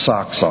your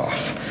socks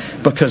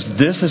off, because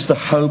this is the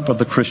hope of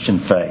the Christian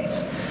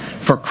faith.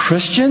 For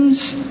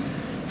Christians,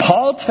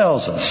 Paul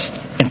tells us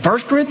in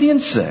 1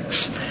 Corinthians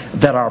 6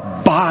 that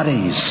our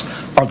bodies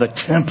are the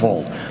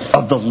temple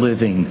of the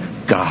living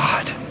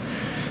God.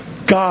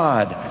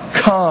 God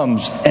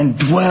comes and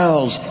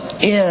dwells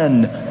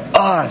in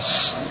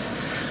us.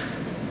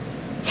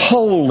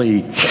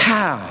 Holy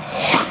cow.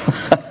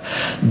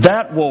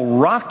 That will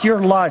rock your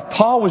life.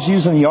 Paul was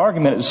using the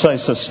argument to say,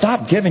 so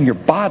stop giving your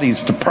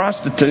bodies to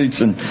prostitutes.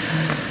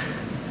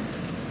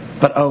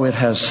 But it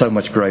has so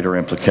much greater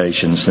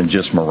implications than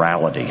just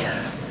morality.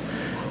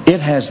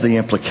 It has the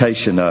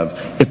implication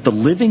of, if the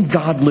living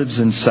God lives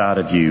inside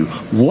of you,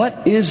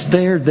 what is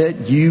there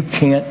that you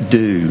can't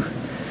do?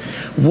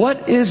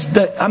 What is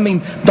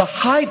the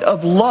height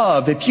of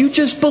love, if you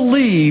just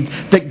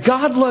believe that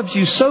God loves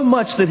you so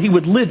much that He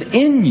would live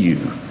in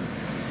you.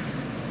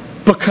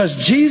 Because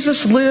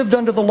Jesus lived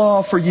under the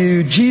law for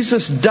you.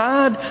 Jesus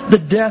died the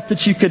death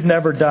that you could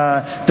never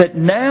die. That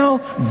now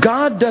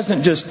God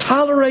doesn't just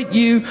tolerate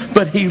you,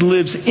 but He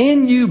lives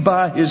in you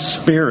by His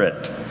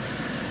Spirit.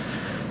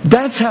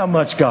 That's how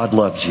much God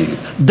loves you.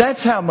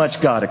 That's how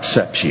much God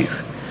accepts you.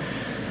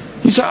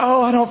 You say,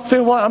 I don't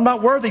feel like I'm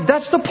not worthy.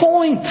 That's the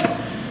point.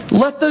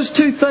 Let those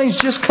two things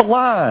just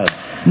collide.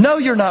 No,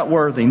 you're not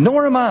worthy,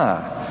 nor am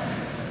I.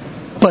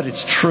 But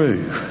it's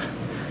true.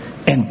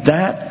 And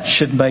that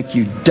should make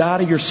you die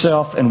to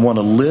yourself and want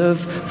to live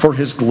for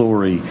His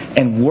glory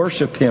and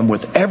worship Him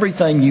with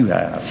everything you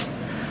have.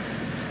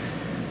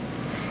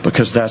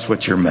 Because that's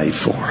what you're made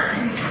for.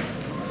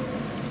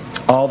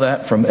 All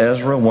that from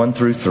Ezra 1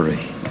 through 3.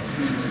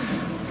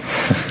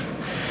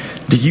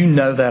 Do you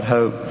know that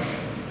hope?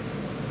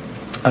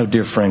 Oh,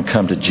 dear friend,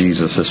 come to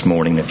Jesus this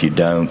morning if you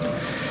don't.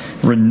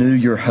 Renew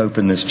your hope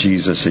in this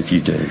Jesus if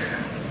you do.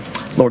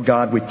 Lord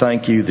God, we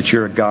thank You that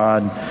You're a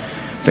God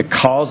that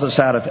calls us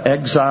out of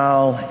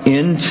exile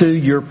into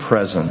Your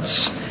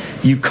presence.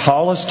 You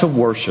call us to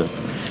worship.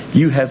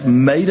 You have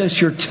made us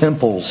Your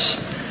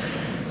temples.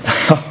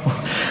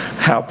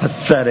 How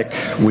pathetic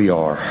we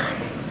are.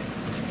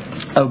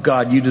 Oh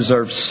God, You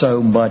deserve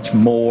so much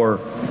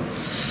more.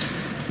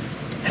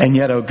 And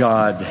yet, oh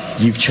God,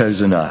 You've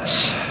chosen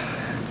us.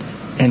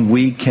 And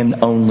we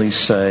can only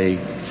say,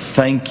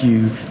 thank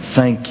You,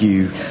 thank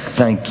You,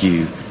 thank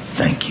You,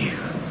 thank You.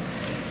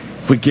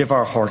 We give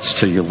our hearts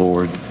to You,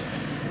 Lord.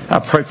 I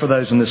pray for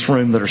those in this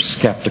room that are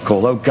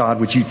skeptical. Oh God,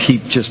 would You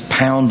keep just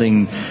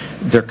pounding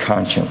their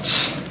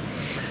conscience.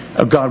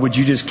 Oh God, would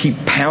You just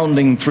keep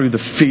pounding through the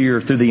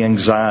fear, through the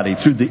anxiety,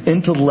 through the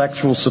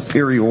intellectual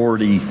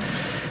superiority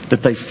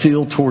that they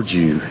feel towards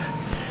You.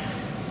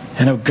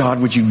 And oh God,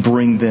 would You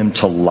bring them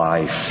to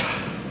life.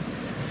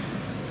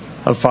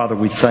 Oh Father,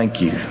 we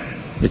thank You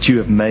that You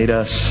have made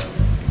us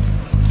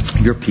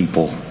Your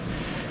people.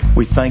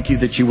 We thank You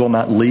that You will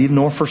not leave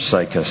nor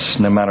forsake us,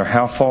 no matter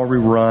how far we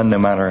run, no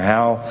matter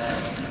how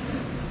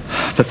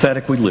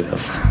pathetic we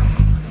live.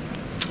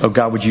 Oh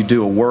God, would You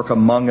do a work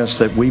among us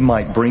that we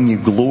might bring You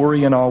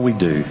glory in all we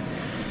do,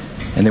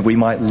 and that we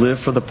might live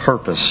for the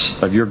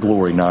purpose of Your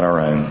glory, not our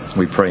own.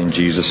 We pray in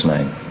Jesus'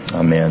 name.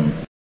 Amen.